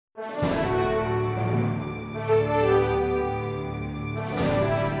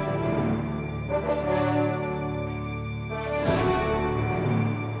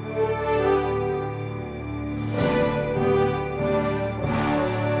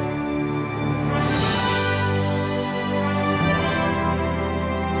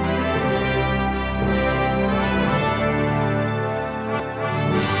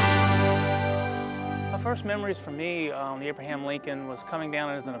First memories for me, the Abraham Lincoln was coming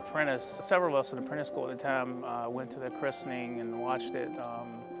down as an apprentice. Several of us in apprentice school at the time went to the christening and watched it.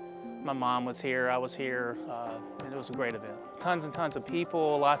 My mom was here, I was here, and it was a great event. Tons and tons of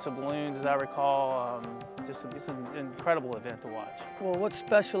people, lots of balloons as I recall. It's an incredible event to watch. Well, what's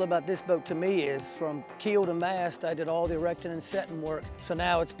special about this boat to me is from keel to mast, I did all the erecting and setting work. So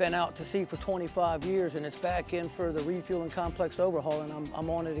now it's been out to sea for 25 years and it's back in for the refuel and complex overhaul, and I'm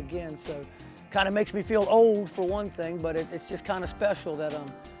on it again. So kind of makes me feel old for one thing, but it's just kind of special that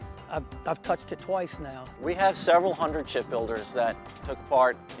I've touched it twice now. We have several hundred shipbuilders that took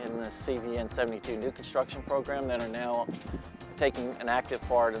part in the CVN 72 new construction program that are now taking an active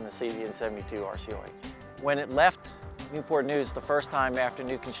part in the CVN 72 RCOH. When it left Newport News the first time after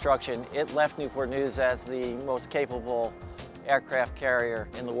new construction, it left Newport News as the most capable aircraft carrier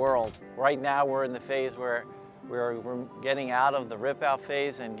in the world. Right now we're in the phase where we're getting out of the rip-out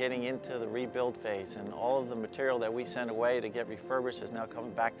phase and getting into the rebuild phase, and all of the material that we sent away to get refurbished is now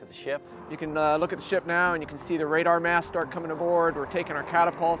coming back to the ship. You can look at the ship now and you can see the radar masts start coming aboard. We're taking our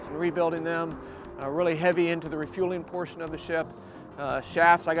catapults and rebuilding them, really heavy into the refueling portion of the ship.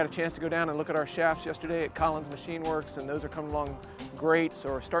 Shafts, I got a chance to go down and look at our shafts yesterday at Collins Machine Works, and those are coming along great, so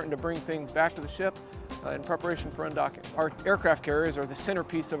we're starting to bring things back to the ship in preparation for undocking. Our aircraft carriers are the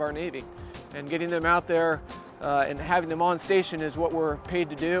centerpiece of our Navy, and getting them out there and having them on station is what we're paid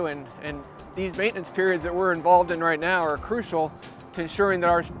to do, and these maintenance periods that we're involved in right now are crucial to ensuring that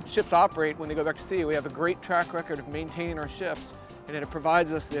our ships operate when they go back to sea. We have a great track record of maintaining our ships, and it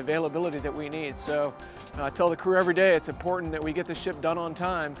provides us the availability that we need. So I tell the crew every day it's important that we get the ship done on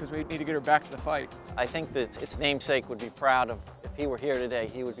time because we need to get her back to the fight. I think that its namesake would be proud of, if he were here today,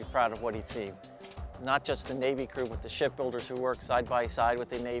 he would be proud of what he'd see. Not just the Navy crew, but the shipbuilders who work side by side with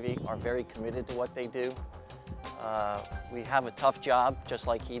the Navy are very committed to what they do. We have a tough job, just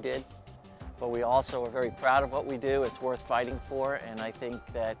like he did, but we also are very proud of what we do. It's worth fighting for, and I think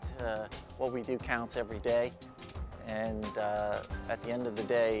that what we do counts every day. And at the end of the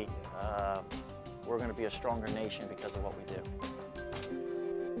day, we're going to be a stronger nation because of what we do.